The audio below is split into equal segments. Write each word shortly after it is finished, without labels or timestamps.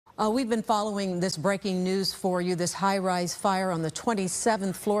We've been following this breaking news for you, this high-rise fire on the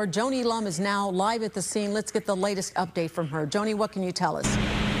 27th floor. Joni Lum is now live at the scene. Let's get the latest update from her. Joni, what can you tell us?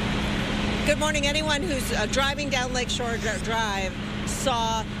 Good morning. Anyone who's driving down Lakeshore Drive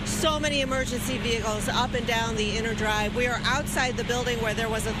saw so many emergency vehicles up and down the inner drive. We are outside the building where there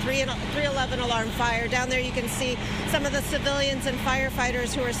was a 311 alarm fire. Down there you can see some of the civilians and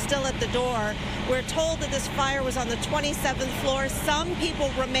firefighters who are still at the door. We're told that this fire was on the 27th floor. Some people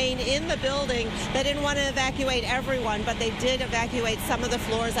remain in the building. They didn't want to evacuate everyone, but they did evacuate some of the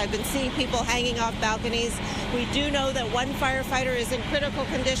floors. I've been seeing people hanging off balconies. We do know that one firefighter is in critical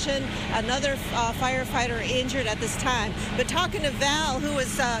condition, another firefighter injured at this time. But talking to Val, who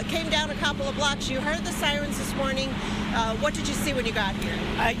came down a couple of blocks, you heard the sirens this morning. What did you see when you got here?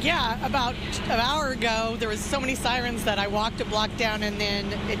 Yeah, about an hour ago, there was so many sirens that I walked a block down, and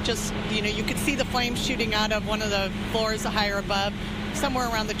then it just, you could see the flames shooting out of one of the floors higher above, somewhere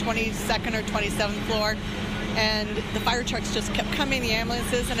around the 22nd or 27th floor. And the fire trucks just kept coming, the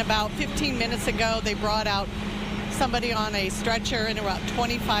ambulances, and about 15 minutes ago, they brought out somebody on a stretcher, and about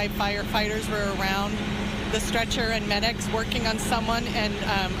 25 firefighters were around the stretcher and medics working on someone, and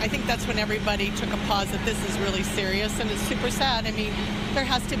I think that's when everybody took a pause that this is really serious, and it's super sad. I mean, there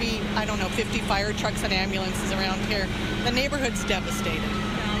has to be, 50 fire trucks and ambulances around here. The neighborhood's devastated.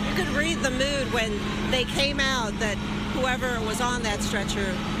 You could read the mood when they came out that whoever was on that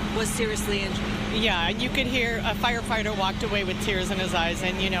stretcher was seriously injured. Yeah, and you could hear a firefighter walked away with tears in his eyes,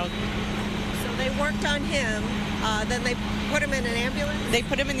 and So they worked on him, then they put him in an ambulance? They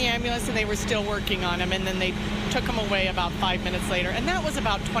put him in the ambulance, and they were still working on him, and then they took him away about 5 minutes later. And that was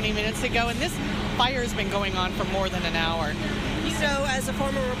about 20 minutes ago, and this fire has been going on for more than an hour. You know, as a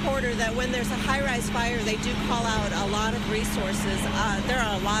former reporter, that when there's a high-rise fire, they do call out a lot of resources. There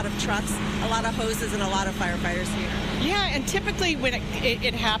are a lot of trucks, a lot of hoses, and a lot of firefighters here. Yeah, and typically when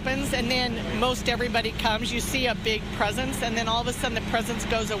it happens, and then most everybody comes, you see a big presence, and then all of a sudden the presence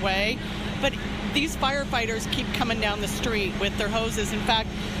goes away. But these firefighters keep coming down the street with their hoses. In fact,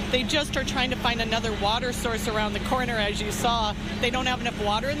 they just are trying to find another water source around the corner. As you saw, they don't have enough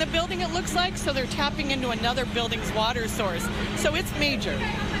water in the building, it looks like, so they're tapping into another building's water source. So it's major.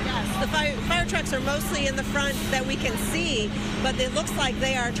 Yes, the fire trucks are mostly in the front that we can see, but it looks like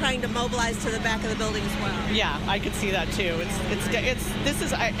they are trying to mobilize to the back of the building as well. Yeah, I could see that too.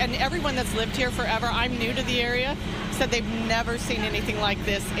 And everyone that's lived here forever, I'm new to the area, said they've never seen anything like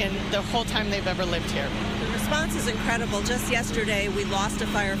this in the whole time they've ever lived here. The response is incredible. Just yesterday, we lost a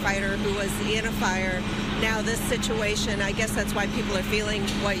firefighter who was in a fire. Now this situation, I guess that's why people are feeling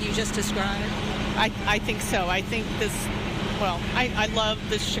what you just described. I think so. I think this, well, I love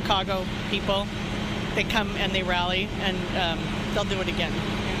the Chicago people. They come and they rally, and they'll do it again.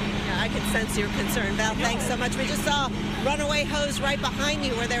 I can sense your concern, Val. Thanks so much. We just saw runaway hose right behind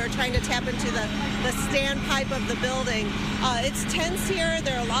you where they were trying to tap into the standpipe of the building. It's tense here.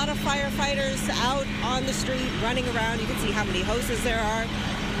 There are a lot of firefighters out on the street running around. You can see how many hoses there are.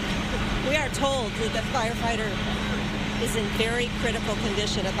 We are told that the firefighter is in very critical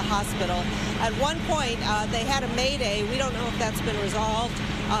condition at the hospital. At one point, they had a mayday. We don't know if that's been resolved.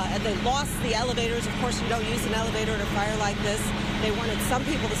 They lost the elevators. Of course, you don't use an elevator in a fire like this. They wanted some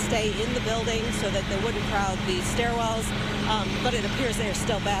people to stay in the building so that they wouldn't crowd the stairwells, but it appears they are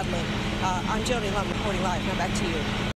still battling. I'm Joni Lum reporting live. Now back to you.